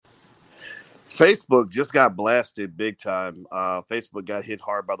Facebook just got blasted big time. Facebook got hit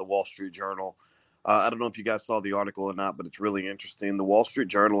hard by the Wall Street Journal. I don't know if you guys saw the article or not, but it's really interesting. The Wall Street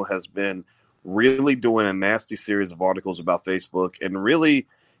Journal has been really doing a nasty series of articles about Facebook and really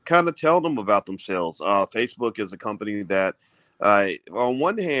kind of telling them about themselves. Facebook is a company that, on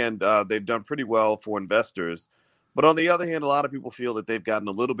one hand, they've done pretty well for investors, but on the other hand, a lot of people feel that they've gotten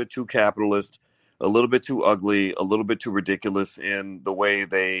a little bit too capitalist, a little bit too ugly, a little bit too ridiculous in the way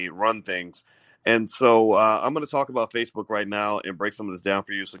they run things. And so I'm going to talk about Facebook right now and break some of this down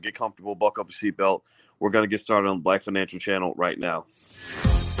for you. So get comfortable, buckle up your seatbelt. We're going to get started on the Black Financial Channel right now.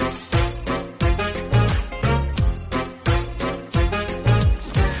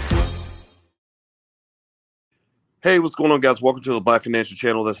 Hey, what's going on, guys? Welcome to the Black Financial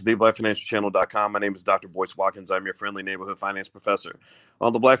Channel. That's theblackfinancialchannel.com. My name is Dr. Boyce Watkins. I'm your friendly neighborhood finance professor.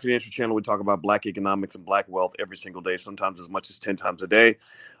 On the Black Financial Channel, we talk about Black economics and Black wealth every single day, sometimes as much as 10 times a day.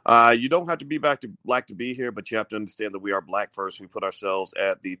 You don't have to be Black to be here, but you have to understand that we are Black first. We put ourselves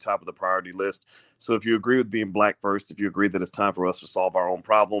at the top of the priority list. So if you agree with being Black first, if you agree that it's time for us to solve our own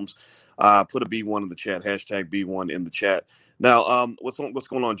problems, put a B1 in the chat, hashtag B1 in the chat. Now, what's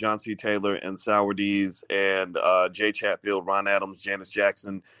going on, John C. Taylor and Sour D's and Jay Chatfield, Ron Adams, Janice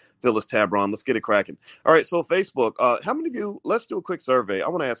Jackson, Phyllis Tabron? Let's get it cracking. All right, so Facebook, how many of you, let's do a quick survey. I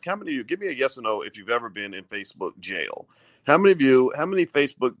want to ask, how many of you, give me a yes or no if you've ever been in Facebook jail. How many of you, how many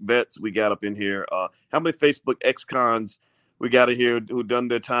Facebook vets we got up in here? How many Facebook ex-cons we got in here who done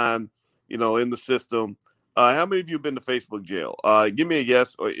their time, in the system? How many of you have been to Facebook jail? Give me a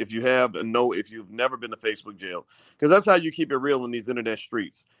yes, or if you have, a no if you've never been to Facebook jail, because that's how you keep it real in these internet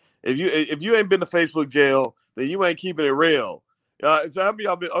streets. If you ain't been to Facebook jail, then you ain't keeping it real. So how many of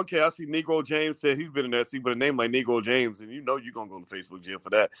y'all been? Okay, I see Negro James said he's been in there. See, with a name like Negro James, and you're gonna go to Facebook jail for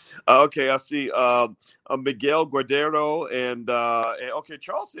that. Okay, I see Miguel Guardero and okay,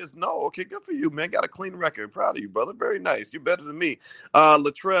 Charles says no. Okay, good for you, man. Got a clean record. Proud of you, brother. Very nice. You're better than me.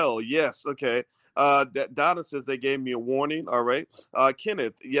 Latrell, yes. Okay. Donna says they gave me a warning. All right.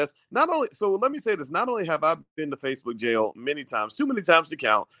 Kenneth, yes. So let me say this. Not only have I been to Facebook jail many times, too many times to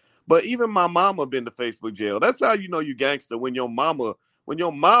count, but even my mama been to Facebook jail. That's how you know you gangster when your mama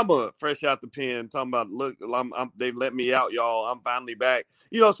fresh out the pen talking about, look, they've let me out, y'all. I'm finally back.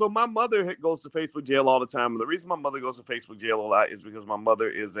 So my mother goes to Facebook jail all the time. And the reason my mother goes to Facebook jail a lot is because my mother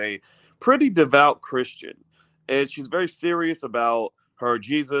is a pretty devout Christian. And she's very serious about her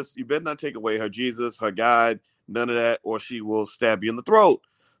Jesus. You better not take away her Jesus, her God, none of that, or she will stab you in the throat.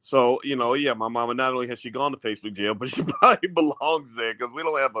 So, my mama, not only has she gone to Facebook jail, but she probably belongs there because we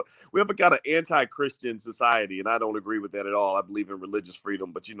have a kind of anti-Christian society, and I don't agree with that at all. I believe in religious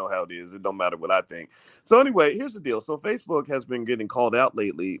freedom, but you know how it is. It don't matter what I think. So anyway, here's the deal. So Facebook has been getting called out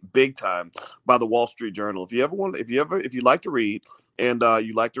lately, big time, by the Wall Street Journal. If you like to read, and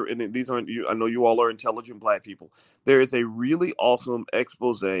you like to, and these aren't you. I know you all are intelligent Black people. There is a really awesome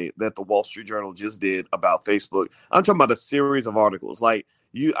expose that the Wall Street Journal just did about Facebook. I'm talking about a series of articles. Like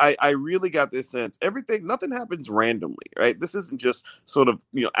I really got this sense. Nothing happens randomly, right? This isn't just sort of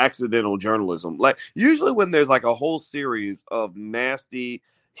accidental journalism. Like usually when there's like a whole series of nasty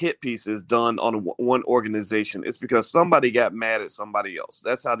hit pieces done on one organization, it's because somebody got mad at somebody else.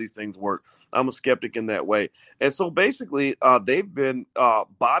 That's how these things work. I'm a skeptic in that way. And so basically, they've been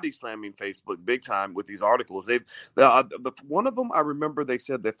body slamming Facebook big time with these articles. One of them, I remember they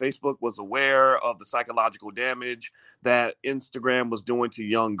said that Facebook was aware of the psychological damage that Instagram was doing to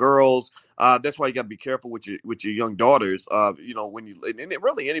young girls. That's why you got to be careful with your young daughters.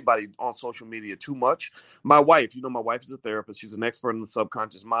 Really anybody on social media too much. My wife is a therapist. She's an expert in the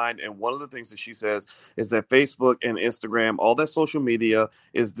subconscious mind. And one of the things that she says is that Facebook and Instagram, all that social media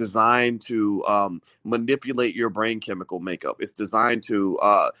is designed to manipulate your brain chemical makeup. It's designed to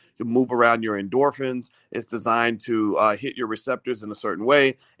move around your endorphins. It's designed to hit your receptors in a certain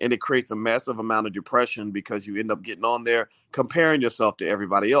way. And it creates a massive amount of depression because you end up getting on there comparing yourself to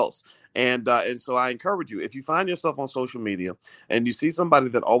everybody else. And so I encourage you, if you find yourself on social media and you see somebody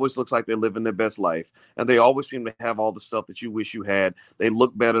that always looks like they're living their best life and they always seem to have all the stuff that you wish you had, they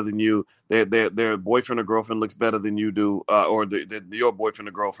look better than you, their boyfriend or girlfriend looks better than you do, or your boyfriend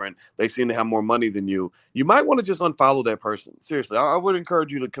or girlfriend, they seem to have more money than you might want to just unfollow that person. Seriously, I would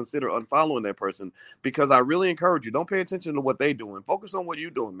encourage you to consider unfollowing that person, because I really encourage you, don't pay attention to what they're doing. Focus on what you're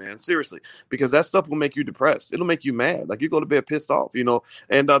doing, man. Seriously, because that stuff will make you depressed. It'll make you mad. Like you go to bed pissed off,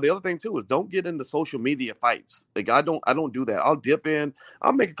 And the other thing too is don't get into social media fights. Like I don't do that. I'll dip in,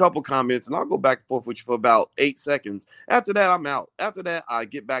 I'll make a couple comments, and I'll go back and forth with you for about 8 seconds. After that, I'm out. After that, I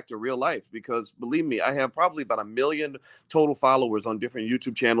get back to real life because believe me, I have probably about 1 million total followers on different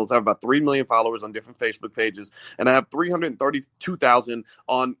YouTube channels. I have about 3 million followers on different Facebook pages, and I have 332,000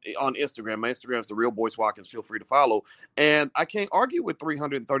 on Instagram. My Instagram is the Real Boyce Watkins. Feel free to follow. And I can't argue with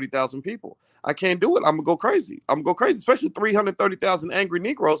 330,000 people. I can't do it. I'm gonna go crazy. I'm gonna go crazy, especially 330,000 angry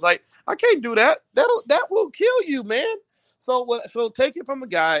Negroes. Like I can't do that. That will kill you, man. So take it from a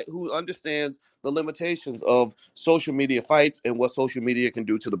guy who understands the limitations of social media fights and what social media can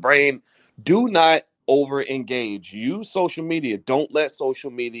do to the brain. Do not over engage. Use social media. Don't let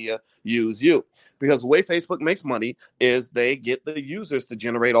social media use you. Because the way Facebook makes money is they get the users to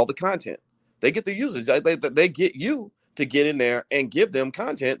generate all the content. They get the users. They get you to get in there and give them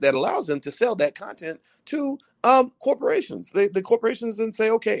content that allows them to sell that content to corporations. The corporations then say,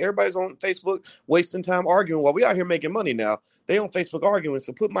 okay, everybody's on Facebook wasting time arguing while we out here making money now. They on Facebook arguing,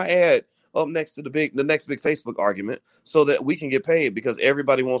 so put my ad up next to the next big Facebook argument so that we can get paid because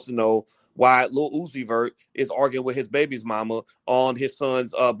everybody wants to know why Lil Uzi Vert is arguing with his baby's mama on his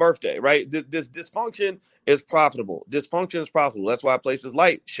son's birthday, right? This dysfunction is profitable. Dysfunction is profitable. That's why places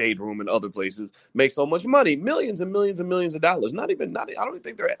like Shade Room and other places make so much money, millions and millions and millions of dollars. I don't even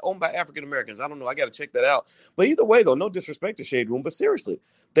think they're owned by African Americans. I don't know. I got to check that out. But either way, though, no disrespect to Shade Room, but seriously,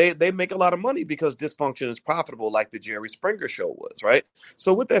 they make a lot of money because dysfunction is profitable, like the Jerry Springer show was, right?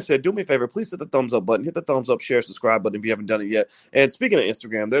 So with that said, do me a favor, please hit the thumbs up button, hit the thumbs up, share, subscribe button if you haven't done it yet. And speaking of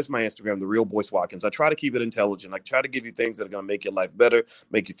Instagram, there's my Instagram, the Real Boyce Watkins. I try to keep it intelligent. I try to give you things that are going to make your life better,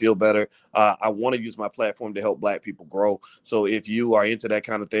 make you feel better. I want to use my platform to help Black people grow. So if you are into that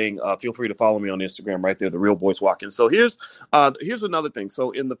kind of thing, feel free to follow me on Instagram right there, the Real Boyce Watkins. So here's another thing.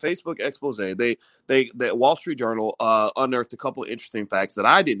 So in the Facebook expose, the Wall Street Journal unearthed a couple of interesting facts that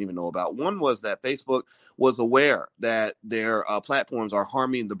I didn't even know about. One was that Facebook was aware that their platforms are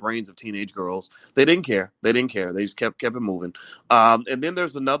harming the brains of teenage girls. They didn't care. They just kept it moving. And then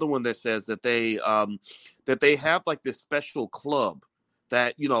there's another one that says that they have like this special club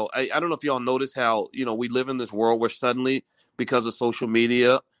that, I don't know if y'all notice how, we live in this world where suddenly because of social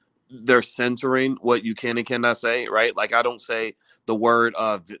media, they're censoring what you can and cannot say, right? Like I don't say the word,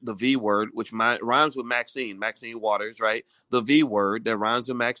 the V word, which rhymes with Maxine Waters, right? The V word that rhymes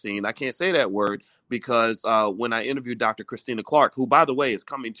with Maxine. I can't say that word because when I interviewed Dr. Christina Clark, who, by the way, is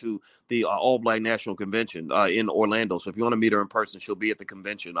coming to the All Black National Convention in Orlando. So if you want to meet her in person, she'll be at the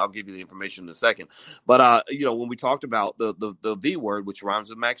convention. I'll give you the information in a second. But, when we talked about the V word, which rhymes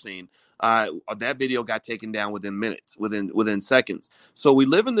with Maxine, that video got taken down within minutes, within seconds. So we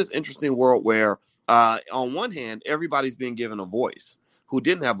live in this interesting world where, on one hand, everybody's being given a voice who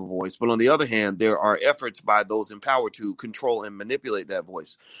didn't have a voice, but on the other hand, there are efforts by those in power to control and manipulate that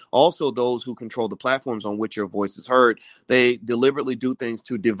voice. Also, those who control the platforms on which your voice is heard, they deliberately do things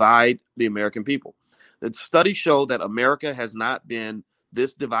to divide the American people. The studies show that America has not been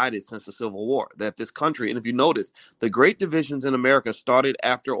this divided since the Civil War, that this country, and if you notice, the great divisions in America started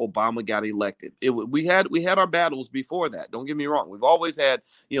after Obama got elected. We had our battles before that. Don't get me wrong. We've always had,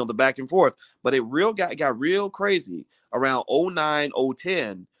 the back and forth, but it got real crazy around 09,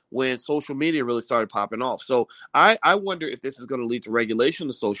 010 when social media really started popping off. So I wonder if this is going to lead to regulation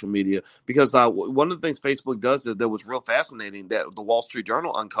of social media because one of the things Facebook does that was real fascinating that the Wall Street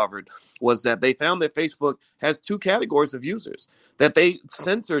Journal uncovered was that they found that Facebook has two categories of users, that they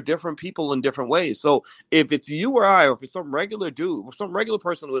censor different people in different ways. So if it's you or I, or if it's some regular dude, or some regular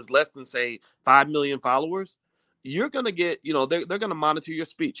person who has less than, say, 5 million followers, you're going to get, they're going to monitor your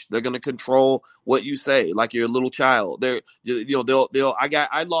speech. They're going to control what you say, like you're a little child. I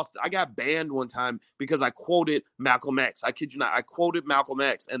got banned one time because I quoted Malcolm X. I kid you not. I quoted Malcolm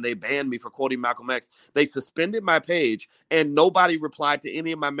X and they banned me for quoting Malcolm X. They suspended my page and nobody replied to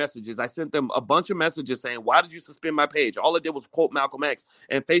any of my messages. I sent them a bunch of messages saying, why did you suspend my page? All I did was quote Malcolm X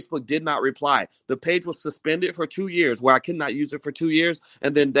and Facebook did not reply. The page was suspended for 2 years where I could not use it for 2 years.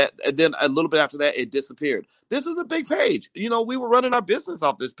 And then a little bit after that, it disappeared. This is a big page. We were running our business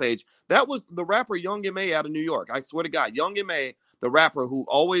off this page. That was the rapper Young M.A. out of New York. I swear to God, Young M.A., the rapper who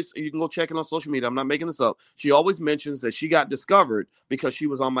always, you can go check it on social media. I'm not making this up. She always mentions that she got discovered because she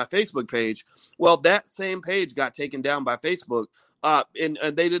was on my Facebook page. Well, that same page got taken down by Facebook. And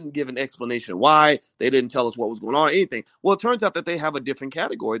they didn't give an explanation why. They didn't tell us what was going on or anything. Well, it turns out that they have a different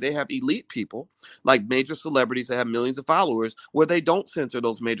category. They have elite people, like major celebrities that have millions of followers, where they don't censor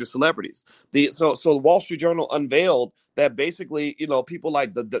those major celebrities. So the Wall Street Journal unveiled that basically, people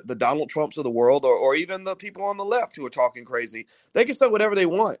like the Donald Trumps of the world, or even the people on the left who are talking crazy, they can say whatever they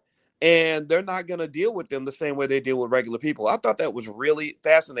want. and they're not going to deal with them the same way they deal with regular people. I thought that was really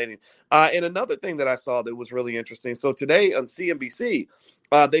fascinating. And another thing that I saw that was really interesting. So today on CNBC,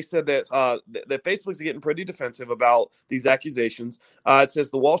 they said that Facebook's getting pretty defensive about these accusations. It says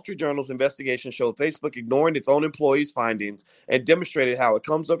the Wall Street Journal's investigation showed Facebook ignoring its own employees' findings and demonstrated how it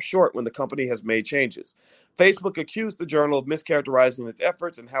comes up short when the company has made changes. Facebook accused the journal of mischaracterizing its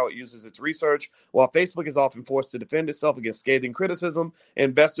efforts and how it uses its research. While Facebook is often forced to defend itself against scathing criticism,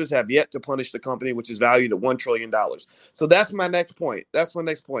 investors have yet to punish the company, which is valued at $1 trillion. So that's my next point. That's my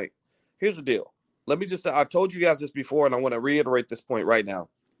next point. Here's the deal. Let me just say, I've told you guys this before, and I want to reiterate this point right now.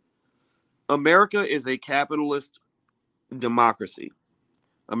 America is a capitalist democracy.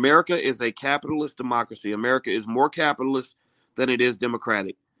 America is a capitalist democracy. America is more capitalist than it is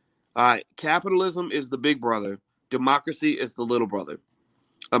democratic. Capitalism is the big brother. Democracy is the little brother.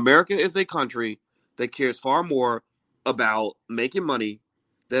 America is a country that cares far more about making money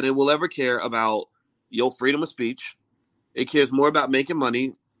than it will ever care about your freedom of speech. It cares more about making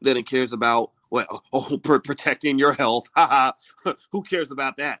money than it cares about protecting your health. Who cares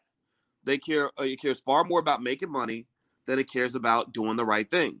about that? It cares far more about making money than it cares about doing the right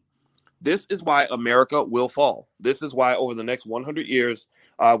thing. This is why America will fall. This is why over the next 100 years,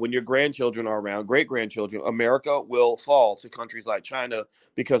 when your grandchildren are around, great-grandchildren, America will fall to countries like China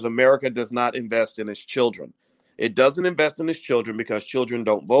because America does not invest in its children. It doesn't invest in its children because children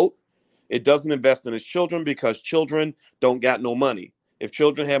don't vote. It doesn't invest in its children because children don't got no money. If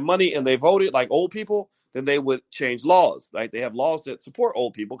children had money and they voted like old people, then they would change laws. Right? They have laws that support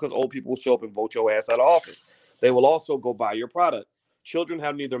old people because old people will show up and vote your ass out of office. They will also go buy your product. Children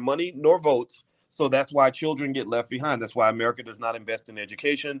have neither money nor votes, so that's why children get left behind. That's why America does not invest in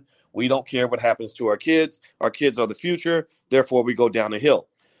education. We don't care what happens to our kids. Our kids are the future. Therefore, we go down a hill.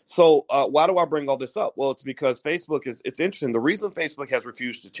 So why do I bring all this up? Well, it's because it's interesting. The reason Facebook has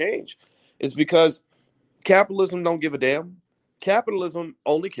refused to change is because capitalism don't give a damn. Capitalism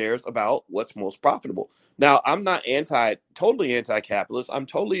only cares about what's most profitable. Now, I'm not totally anti-capitalist. I'm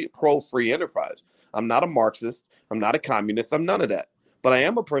totally pro-free enterprise. I'm not a Marxist. I'm not a communist. I'm none of that. But I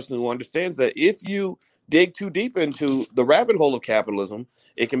am a person who understands that if you dig too deep into the rabbit hole of capitalism,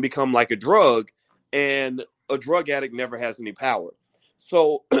 it can become like a drug, and a drug addict never has any power.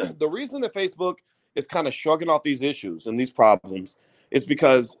 So the reason that Facebook is kind of shrugging off these issues and these problems is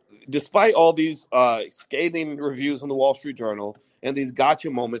because despite all these scathing reviews in the Wall Street Journal and these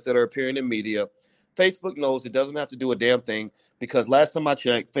gotcha moments that are appearing in media, Facebook knows it doesn't have to do a damn thing because last time I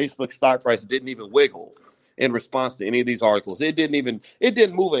checked, Facebook stock price didn't even wiggle in response to any of these articles. It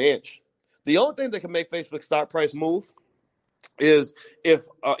didn't move an inch. The only thing that can make Facebook stock price move is if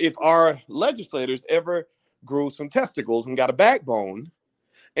our legislators ever grew some testicles and got a backbone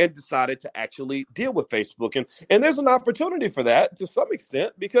and decided to actually deal with Facebook. And there's an opportunity for that to some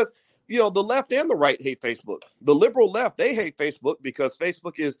extent because, the left and the right hate Facebook. The liberal left, they hate Facebook because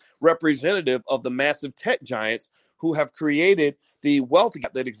Facebook is representative of the massive tech giants who have created the wealth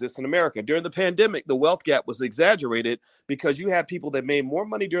gap that exists in America. During the pandemic, the wealth gap was exaggerated because you had people that made more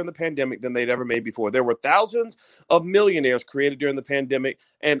money during the pandemic than they'd ever made before. There were thousands of millionaires created during the pandemic,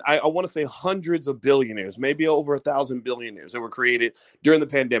 and I want to say hundreds of billionaires, maybe over 1,000 billionaires that were created during the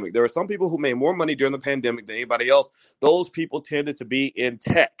pandemic. There were some people who made more money during the pandemic than anybody else. Those people tended to be in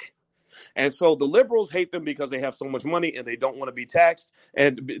tech. And so the liberals hate them because they have so much money and they don't want to be taxed.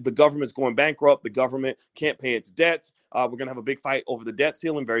 And the government's going bankrupt. The government can't pay its debts. We're going to have a big fight over the debt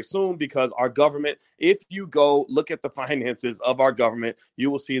ceiling very soon because our government, if you go look at the finances of our government, you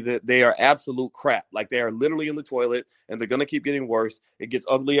will see that they are absolute crap. Like they are literally in the toilet and they're going to keep getting worse. It gets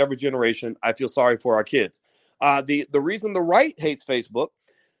ugly every generation. I feel sorry for our kids. The reason the right hates Facebook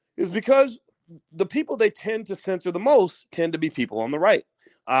is because the people they tend to censor the most tend to be people on the right.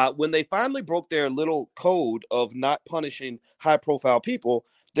 When they finally broke their little code of not punishing high-profile people,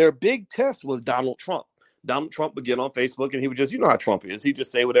 their big test was Donald Trump. Donald Trump would get on Facebook and he would just, how Trump is. He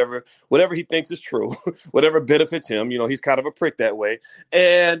just say whatever he thinks is true, whatever benefits him. He's kind of a prick that way.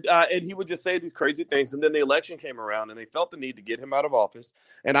 And he would just say these crazy things. And then the election came around and they felt the need to get him out of office.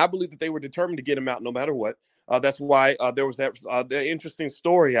 And I believe that they were determined to get him out no matter what. That's why there was that the interesting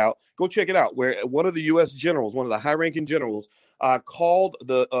story out. Go check it out, where one of the U.S. generals, one of the high-ranking generals, called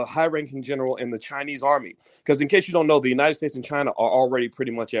the high-ranking general in the Chinese army. Because in case you don't know, the United States and China are already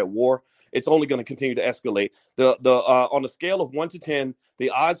pretty much at war. It's only going to continue to escalate. On a scale of 1 to 10, the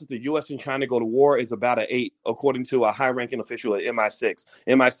odds that the U.S. and China go to war is about an 8, according to a high-ranking official at MI6.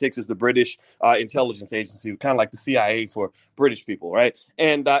 MI6 is the British intelligence agency, kind of like the CIA for British people, right?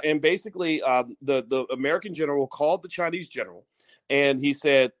 And basically, the American general called the Chinese general And he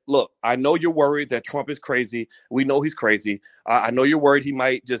said, look, I know you're worried that Trump is crazy. We know he's crazy. I know you're worried he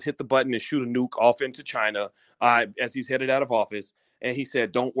might just hit the button and shoot a nuke off into China as he's headed out of office. And he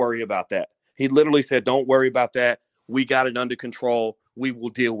said, don't worry about that. He literally said, don't worry about that. We got it under control. We will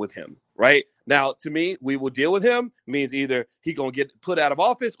deal with him. Right now, to me, we will deal with him means either he going to get put out of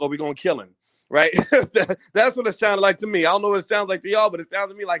office or we're going to kill him. Right. That's what it sounded like to me. I don't know what it sounds like to y'all, but it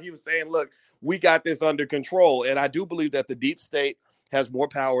sounds to me like he was saying, look, we got this under control. And I do believe that the deep state has more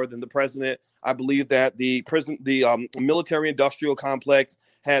power than the president. I believe that the military industrial complex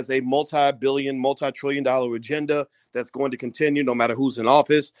has a multi-billion, multi-trillion dollar agenda that's going to continue no matter who's in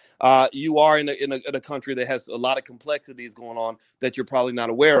office. You are in a country that has a lot of complexities going on that you're probably not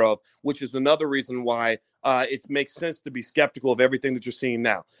aware of, which is another reason why it makes sense to be skeptical of everything that you're seeing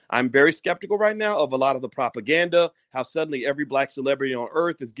now. I'm very skeptical right now of a lot of the propaganda, how suddenly every black celebrity on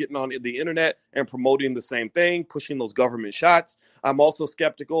earth is getting on the internet and promoting the same thing, pushing those government shots. I'm also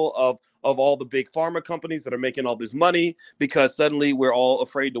skeptical of all the big pharma companies that are making all this money because suddenly we're all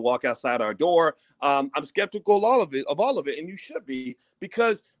afraid to walk outside our door. I'm skeptical of all of it, and you should be,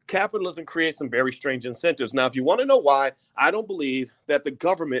 because capitalism creates some very strange incentives. Now, if you want to know why I don't believe that the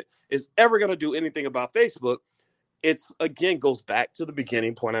government is ever going to do anything about Facebook, it's again goes back to the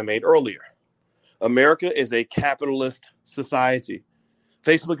beginning point I made earlier. America is a capitalist society.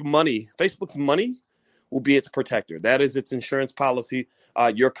 Facebook's money will be its protector. That is its insurance policy.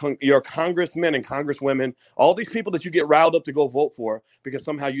 Your congressmen and congresswomen, all these people that you get riled up to go vote for because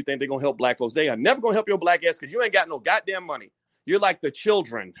somehow you think they're going to help black folks, they are never going to help your black ass because you ain't got no goddamn money. You're like the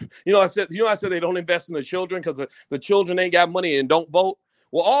children. I said they don't invest in the children because the children ain't got money and don't vote.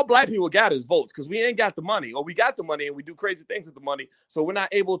 Well, all black people got is votes because we ain't got the money, or we got the money and we do crazy things with the money. So we're not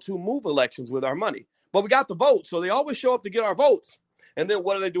able to move elections with our money. But we got the votes. So they always show up to get our votes. And then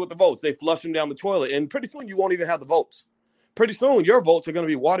what do they do with the votes? They flush them down the toilet. And pretty soon you won't even have the votes. Pretty soon your votes are going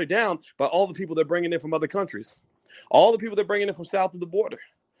to be watered down by all the people they're bringing in from other countries. All the people they're bringing in from south of the border.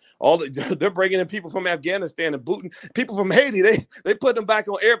 They're bringing in people from Afghanistan and booting people from Haiti. They put them back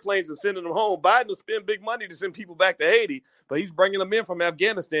on airplanes and sending them home. Biden will spend big money to send people back to Haiti, but he's bringing them in from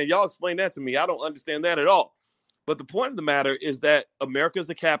Afghanistan. Y'all explain that to me. I don't understand that at all. But the point of the matter is that America is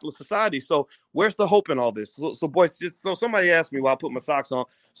a capitalist society. So where's the hope in all this? So boys, so somebody asked me while I put my socks on.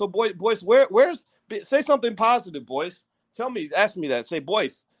 So boys, where's say something positive, boys? Ask me that. Say,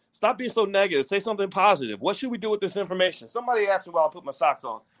 boys, stop being so negative. Say something positive. What should we do with this information? Somebody asked me while I put my socks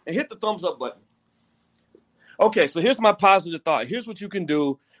on. And hit the thumbs up button. Okay, so here's my positive thought. Here's what you can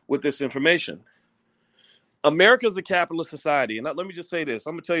do with this information. America is a capitalist society. And let me just say this.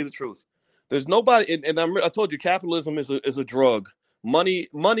 I'm going to tell you the truth. There's nobody, and I told you capitalism is a drug. Money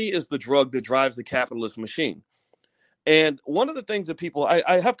is the drug that drives the capitalist machine. And one of the things that people,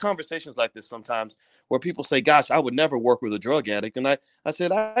 I have conversations like this sometimes where people say, gosh, I would never work with a drug addict. And I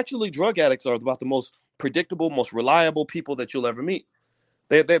said, actually, drug addicts are about the most predictable, most reliable people that you'll ever meet.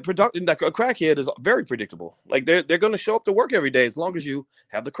 Like a crackhead is very predictable. Like they're going to show up to work every day as long as you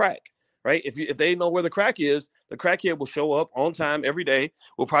have the crack, right? If they know where the crack is, the crackhead will show up on time every day.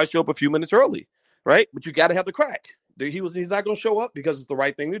 Will probably show up a few minutes early, right? But you got to have the crack. He's not going to show up because it's the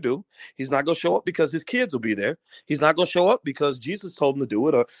right thing to do. He's not going to show up because his kids will be there. He's not going to show up because Jesus told him to do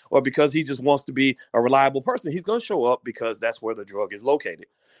it, or because he just wants to be a reliable person. He's going to show up because that's where the drug is located.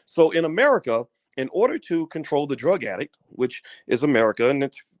 So in America, in order to control the drug addict, which is America and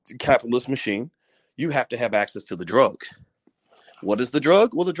its capitalist machine, you have to have access to the drug. What is the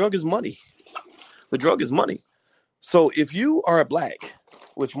drug? Well, the drug is money. The drug is money. So if you are a black,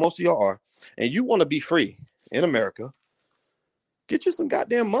 which most of y'all are, and you want to be free in America, get you some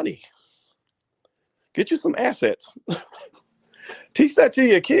goddamn money. Get you some assets. Teach that to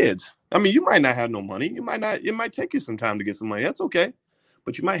your kids. I mean, you might not have no money. It might take you some time to get some money. That's okay.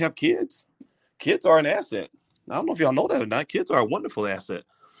 But you might have kids. Kids are an asset. I don't know if y'all know that or not. Kids are a wonderful asset.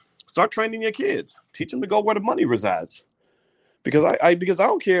 Start training your kids. Teach them to go where the money resides. Because I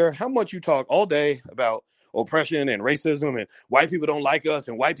don't care how much you talk all day about oppression and racism and white people don't like us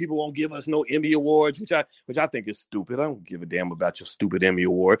and white people won't give us no Emmy awards, which I think is stupid. I don't give a damn about your stupid Emmy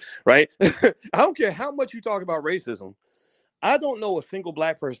award, right? I don't care how much you talk about racism. I don't know a single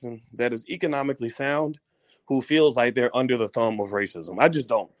black person that is economically sound who feels like they're under the thumb of racism. I just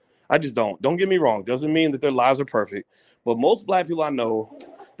don't. Don't get me wrong. Doesn't mean that their lives are perfect, but most black people I know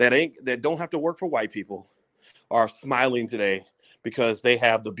that don't have to work for white people are smiling today because they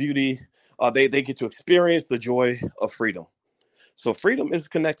have the beauty. They get to experience the joy of freedom. So freedom is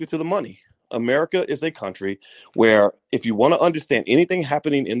connected to the money. America is a country where if you want to understand anything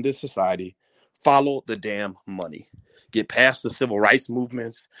happening in this society, follow the damn money. Get past the civil rights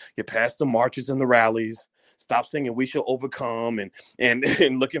movements, get past the marches and the rallies. Stop singing "We Shall Overcome"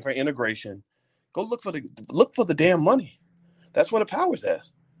 and looking for integration. Go look for the damn money. That's where the power's at.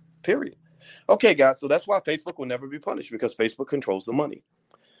 Period. Okay, guys. So that's why Facebook will never be punished, because Facebook controls the money.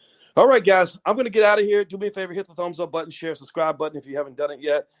 All right, guys, I'm going to get out of here. Do me a favor, hit the thumbs up button, share, subscribe button if you haven't done it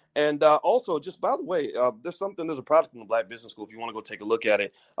yet. And also, just by the way, there's a product in the Black Business School if you want to go take a look at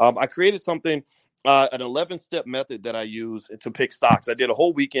it. I created something, an 11-step method that I use to pick stocks. I did a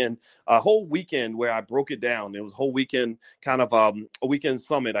whole weekend where I broke it down. It was a whole weekend, kind of a weekend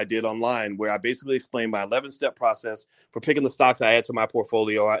summit I did online where I basically explained my 11-step process for picking the stocks I add to my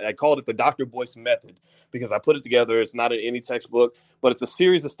portfolio. I called it the Dr. Boyce method because I put it together. It's not in any textbook, but it's a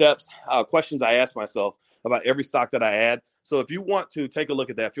series of steps, questions I ask myself about every stock that I add. So if you want to take a look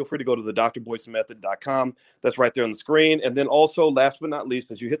at that, feel free to go to the drboycemethod.com. That's right there on the screen. And then also, last but not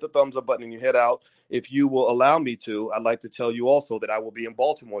least, as you hit the thumbs up button and you head out, if you will allow me to, I'd like to tell you also that I will be in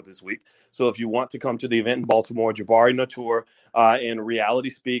Baltimore this week. So if you want to come to the event in Baltimore, Jabari Notour and Reality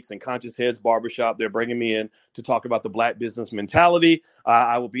Speaks and Conscious Heads Barbershop, they're bringing me in to talk about the Black business mentality.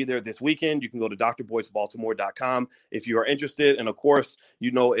 I will be there this weekend. You can go to drboycebaltimore.com if you are interested. And of course,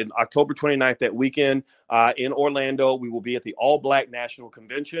 in October 29th, that weekend in Orlando, we will be at the All Black National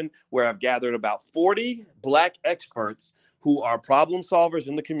Convention, where I've gathered about 40 Black experts who are problem solvers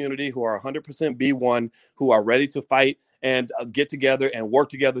in the community, who are 100% B1, who are ready to fight and get together and work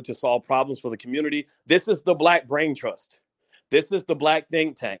together to solve problems for the community. This is the Black Brain Trust. This is the Black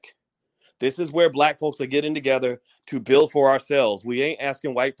think tank. This is where Black folks are getting together to build for ourselves. We ain't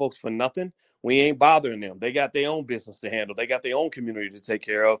asking white folks for nothing. We ain't bothering them. They got their own business to handle. They got their own community to take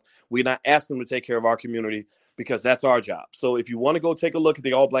care of. We're not asking them to take care of our community because that's our job. So if you want to go take a look at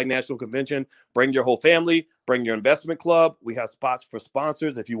the All Black National Convention, bring your whole family, bring your investment club. We have spots for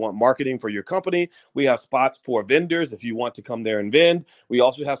sponsors if you want marketing for your company. We have spots for vendors if you want to come there and vend. We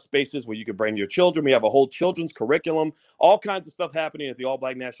also have spaces where you can bring your children. We have a whole children's curriculum, all kinds of stuff happening at the All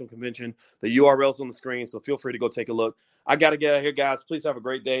Black National Convention. The URL's on the screen, so feel free to go take a look. I got to get out of here, guys. Please have a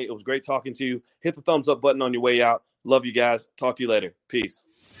great day. It was great talking to you. Hit the thumbs up button on your way out. Love you guys. Talk to you later. Peace.